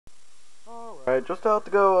Alright, just out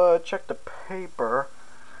to go check the paper.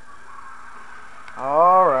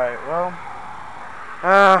 Alright, well.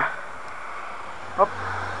 Oh,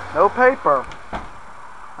 no paper.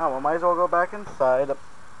 Oh, well, might as well go back inside.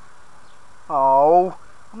 Oh,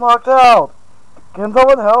 I'm locked out. Can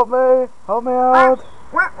someone help me? Help me out.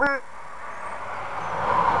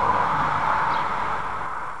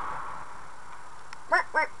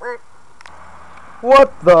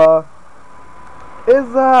 What the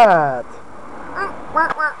is that?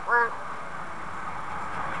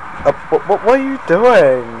 What are you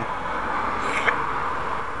doing?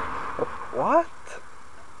 What?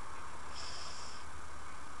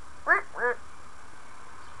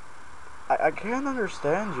 I can't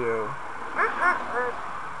understand you.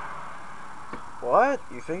 What?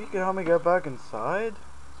 You think you can help me get back inside?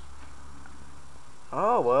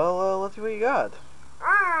 Oh, well, let's see what you got.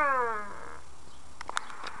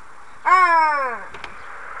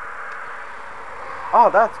 Oh,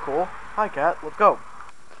 that's cool. Hi, cat. Let's go.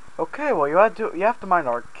 Okay, well, you have to mind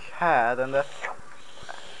our cat and a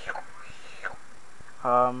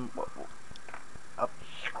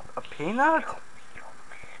peanut?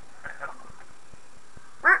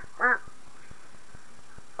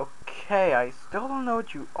 Okay, I still don't know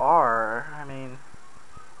what you are. I mean,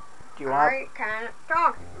 do you want? I can't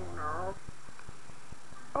talk, you know.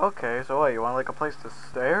 Okay, so what? You want like a place to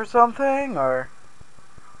stay or something, or?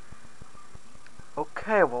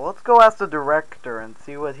 Okay, well, let's go ask the director and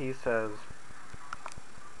see what he says.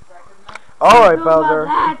 Alright, Bowser.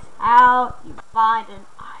 That's how you find an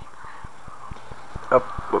eyebrow.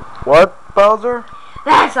 What, Bowser?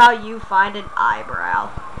 That's how you find an eyebrow.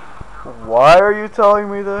 Why are you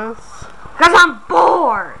telling me this? Because I'm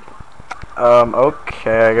bored.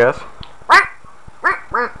 Okay, I guess.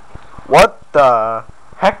 What the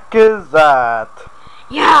heck is that?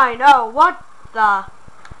 Yeah, I know. What the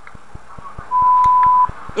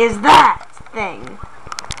is that thing?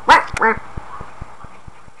 What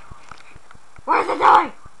is it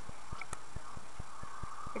doing?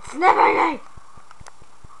 It's sniffing me.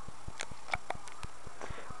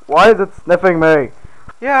 Why is it sniffing me?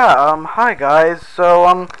 Yeah, hi guys. So,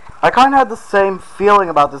 I kinda had the same feeling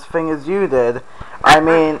about this thing as you did. I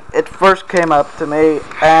mean, it first came up to me,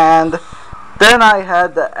 and then I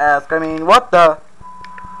had to ask, I mean, what the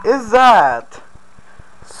is that?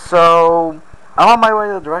 So, I'm on my way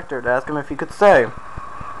to the director to ask him if he could stay.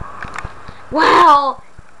 Well,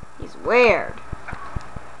 he's weird.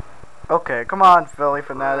 Okay, come on, Philly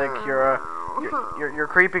Fanatic. You're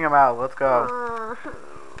creeping him out. Let's go.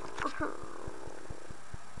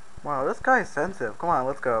 Wow, this guy's sensitive. Come on,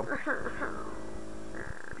 let's go.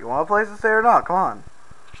 You want a place to stay or not? Come on.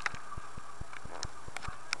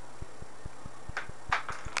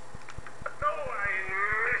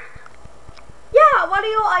 Yeah, what do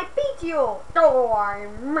you? I beat you. Oh, I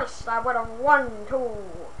missed. I would have won too.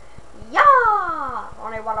 Yeah.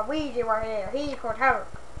 Only when Luigi were here, he could help.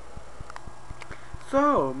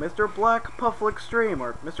 So, Mr. Black Puffle Extreme,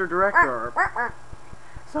 or Mr. Director.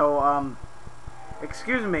 So,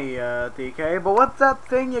 excuse me, DK, but what's that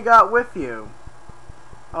thing you got with you?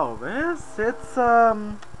 Oh, this? It's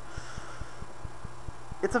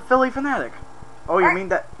a Philly Fanatic. Oh, you mean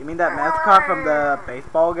that mascot from the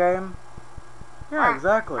baseball game? Yeah,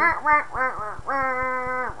 exactly.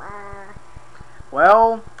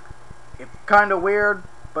 Well, it's kind of weird,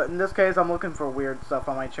 but in this case, I'm looking for weird stuff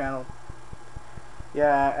on my channel.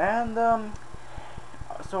 Yeah, and,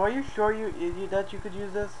 so are you sure that you could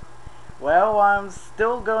use this? Well, I'm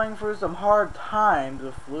still going through some hard times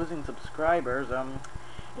with losing subscribers.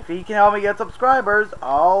 If he can help me get subscribers,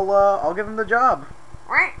 I'll give him the job.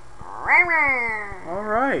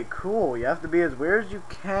 Alright, cool. You have to be as weird as you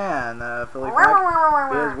can, Philly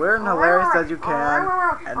Fanatic. Be as weird and hilarious as you can.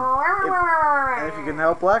 And if you can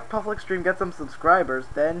help Black Puffle Extreme get some subscribers,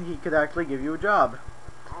 then he could actually give you a job.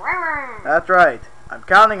 That's right. I'm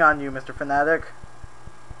counting on you, Mr. Fanatic.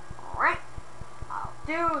 I'll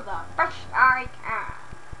do the best I can.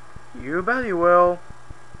 You bet you will.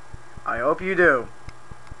 I hope you do.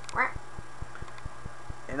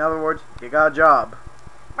 In other words, you got a job.